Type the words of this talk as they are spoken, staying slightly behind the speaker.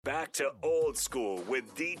Back to Old School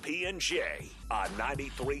with DP and J on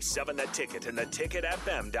 93.7 The Ticket and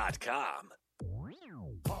theticketfm.com.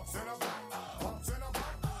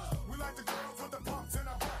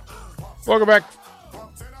 Welcome back.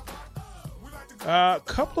 A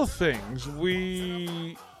couple of things.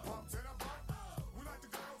 We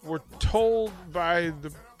were told by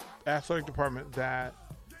the athletic department that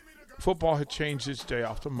football had changed its day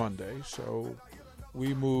off to Monday, so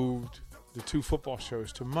we moved the two football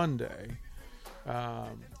shows to Monday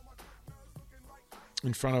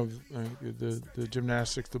in front of the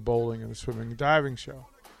gymnastics, the bowling, and the swimming and diving show.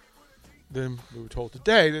 Then we were told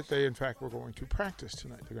today that they, in fact, were going to practice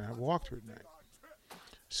tonight. They're going to have a walkthrough tonight.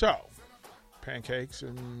 So, pancakes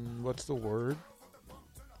and what's the word?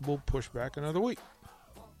 We'll push back another week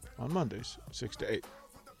on Mondays, 6 to 8.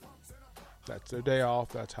 That's their day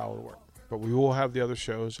off. That's how it'll work. But we will have the other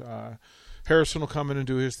shows. Harrison will come in and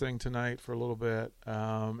do his thing tonight for a little bit,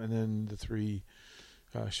 and then the three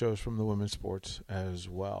shows from the women's sports as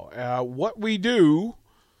well. What we do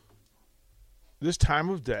this time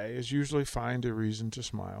of day is usually find a reason to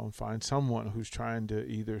smile and find someone who's trying to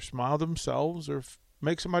either smile themselves or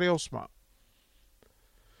make somebody else smile.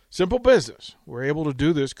 Simple business. We're able to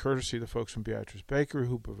do this courtesy of the folks from Beatrice Bakery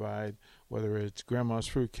who provide, whether it's grandma's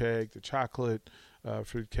fruit cake, the chocolate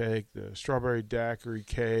fruit cake, the strawberry daiquiri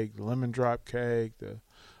cake, the lemon drop cake, the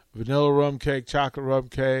vanilla rum cake, chocolate rum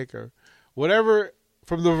cake, or whatever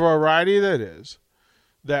from the variety that is,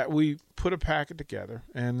 that we put a packet together,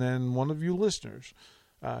 and then one of you listeners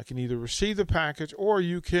can either receive the package or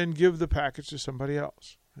you can give the package to somebody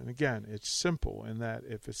else. And again, it's simple in that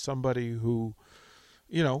if it's somebody who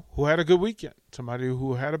had a good weekend, somebody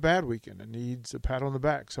who had a bad weekend and needs a pat on the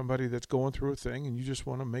back, somebody that's going through a thing and you just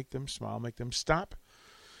want to make them smile, make them stop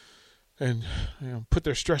and put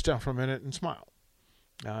their stress down for a minute and smile.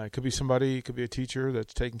 It could be somebody, it could be a teacher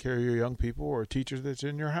that's taking care of your young people or a teacher that's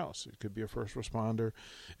in your house. It could be a first responder.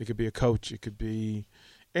 It could be a coach. It could be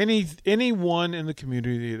anyone in the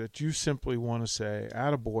community that you simply want to say,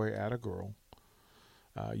 attaboy, attagirl.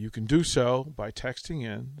 You can do so by texting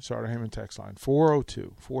in Sartor Hamann text line,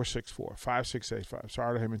 402-464-5685,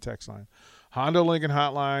 Sartor Hamann text line. Honda Lincoln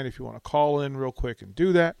hotline if you want to call in real quick and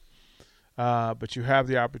do that. But you have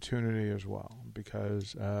the opportunity as well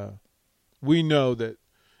because we know that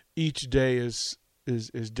each day is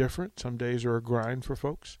different. Some days are a grind for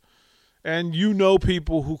folks. And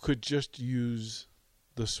people who could just use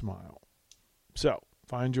the smile. So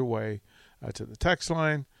find your way to the text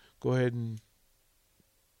line. Go ahead and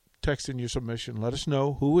text in your submission. Let us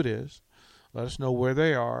know who it is. Let us know where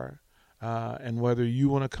they are and whether you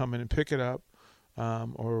want to come in and pick it up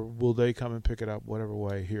or will they come and pick it up, whatever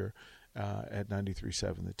way here at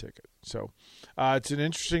 93.7 The Ticket. So it's an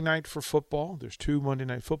interesting night for football. There's two Monday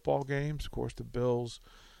Night Football games. Of course, the Bills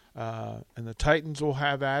and the Titans will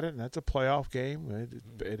have at it, and that's a playoff game.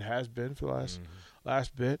 It has been for the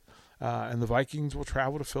last bit. And the Vikings will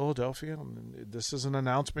travel to Philadelphia. And this is an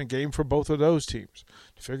announcement game for both of those teams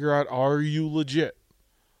to figure out, are you legit?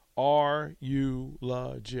 Are you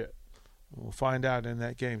legit? We'll find out in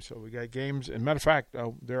that game. So we got games. And matter of fact,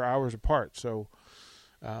 they're hours apart. So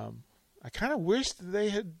I kind of wish that they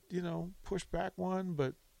had, pushed back one,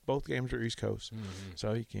 but both games are East Coast. Mm-hmm.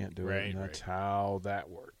 So you can't do it. And that's how that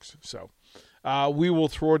works. So we will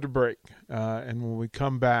throw it to break. And when we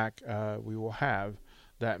come back, we will have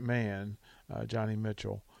that man, Johnny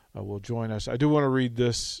Mitchell, will join us. I do want to read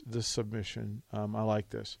this submission. I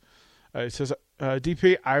like this. It says,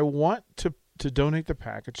 DP, I want to donate the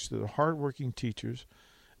package to the hardworking teachers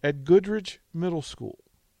at Goodridge Middle School.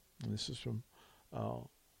 And this is from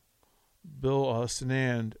Bill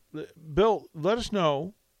Sinand. Bill, let us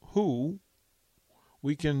know who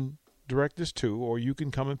we can direct this to, or you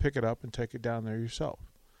can come and pick it up and take it down there yourself.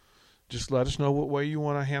 Just let us know what way you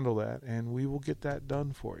want to handle that, and we will get that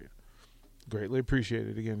done for you. Greatly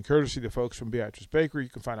appreciated. Again, courtesy of the folks from Beatrice Bakery. You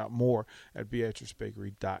can find out more at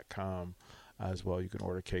beatricebakery.com as well. You can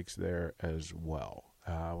order cakes there as well.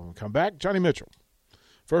 When we come back, Johnny Mitchell,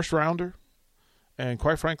 first rounder, and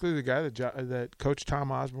quite frankly, the guy that Coach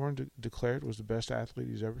Tom Osborne declared was the best athlete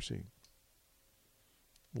he's ever seen.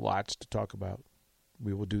 Lots to talk about.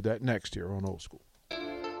 We will do that next year on Old School.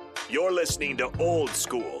 You're listening to Old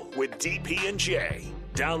School with DP and J.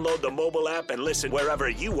 Download the mobile app and listen wherever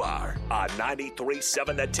you are on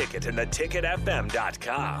 93.7 The Ticket and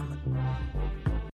theticketfm.com.